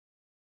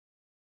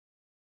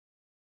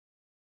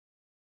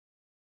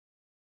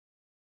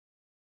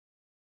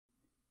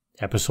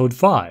Episode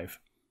 5,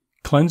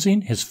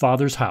 Cleansing His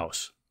Father's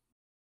House.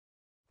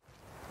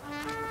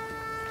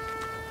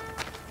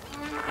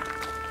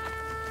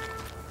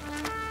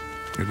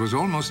 It was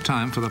almost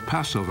time for the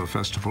Passover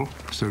festival,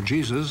 so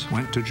Jesus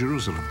went to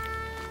Jerusalem.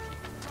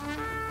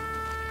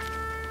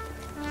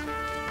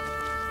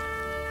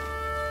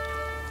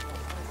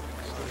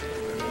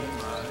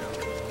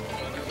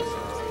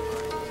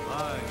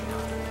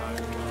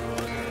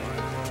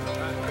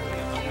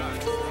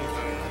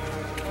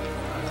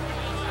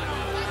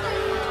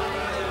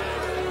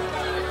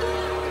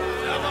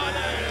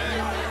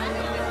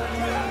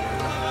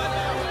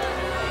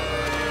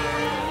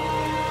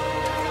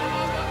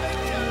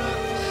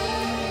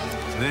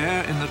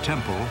 There in the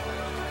temple,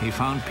 he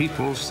found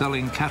people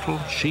selling cattle,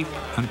 sheep,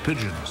 and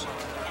pigeons,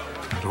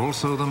 and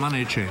also the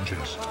money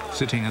changers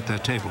sitting at their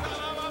tables.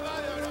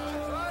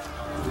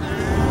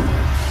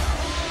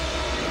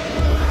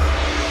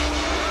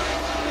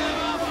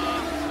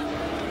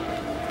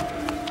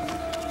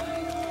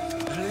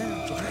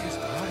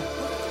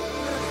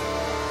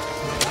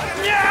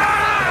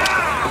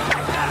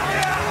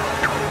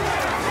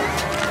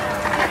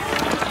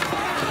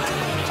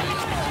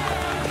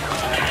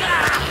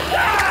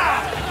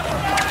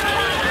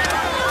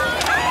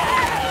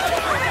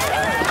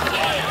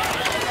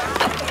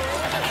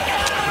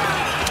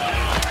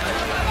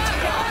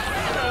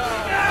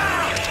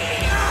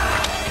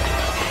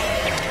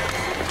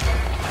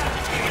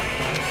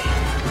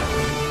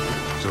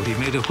 So he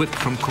made a whip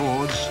from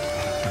cords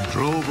and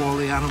drove all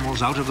the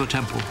animals out of the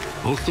temple,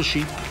 both the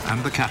sheep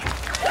and the cattle.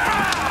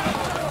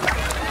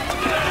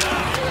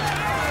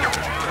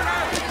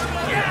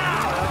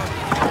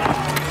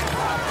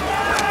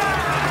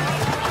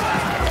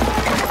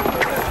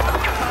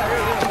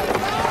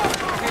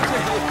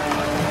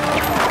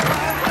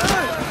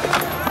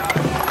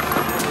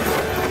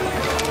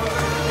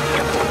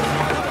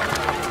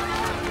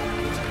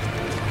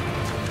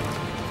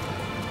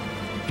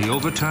 He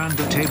overturned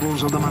the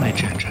tables of the money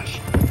changers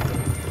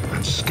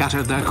and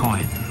scattered their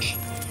coins.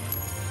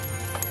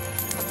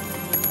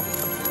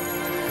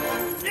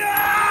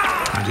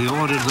 And he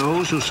ordered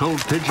those who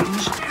sold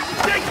pigeons,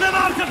 take them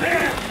out of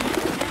here!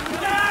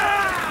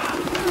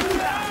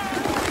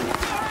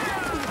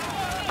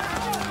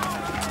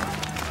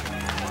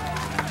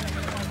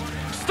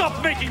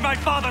 Stop making my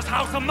father's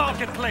house a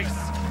marketplace!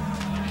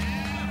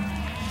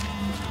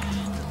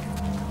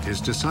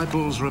 His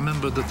disciples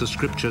remembered that the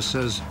scripture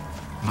says,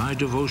 "My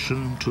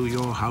devotion to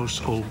your house,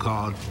 O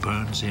God,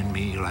 burns in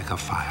me like a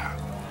fire."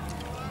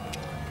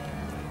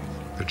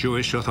 The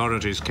Jewish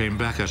authorities came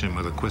back at him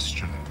with a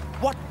question.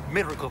 What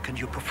miracle can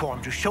you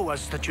perform to show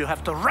us that you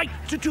have the right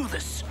to do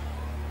this?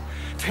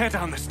 Tear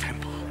down this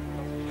temple,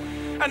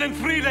 and in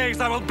 3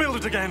 days I will build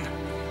it again.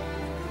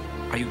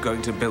 Are you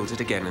going to build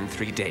it again in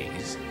 3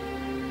 days?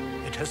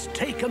 It has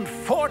taken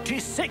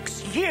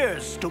 46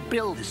 years to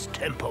build this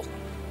temple.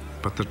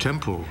 But the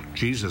temple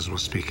Jesus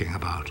was speaking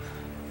about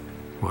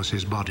was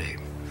his body.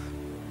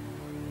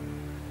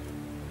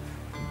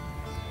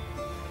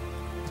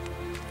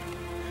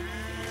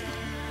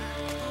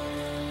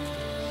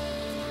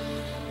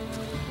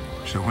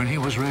 So when he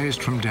was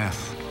raised from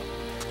death,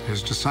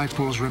 his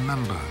disciples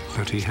remembered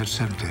that he had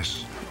said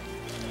this,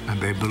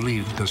 and they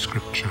believed the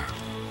scripture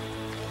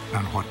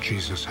and what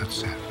Jesus had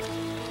said.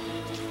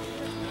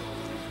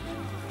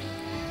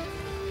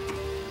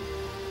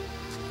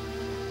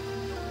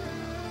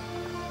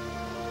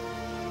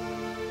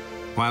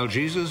 While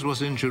Jesus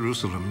was in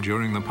Jerusalem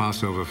during the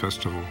Passover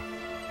festival,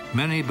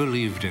 many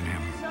believed in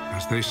him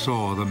as they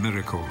saw the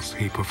miracles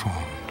he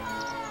performed.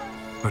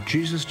 But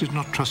Jesus did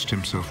not trust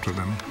himself to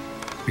them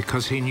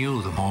because he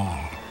knew them all.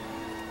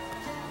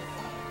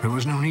 There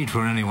was no need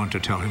for anyone to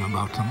tell him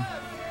about them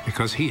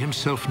because he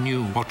himself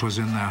knew what was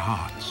in their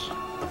hearts.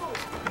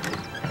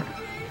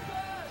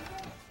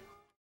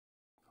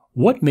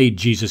 What made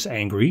Jesus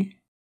angry?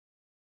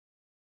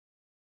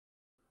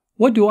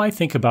 What do I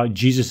think about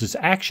Jesus'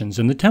 actions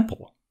in the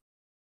temple?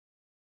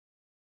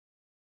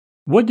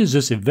 What does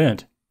this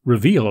event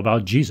reveal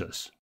about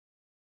Jesus?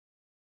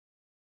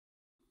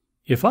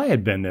 If I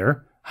had been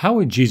there, how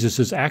would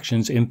Jesus'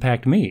 actions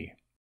impact me?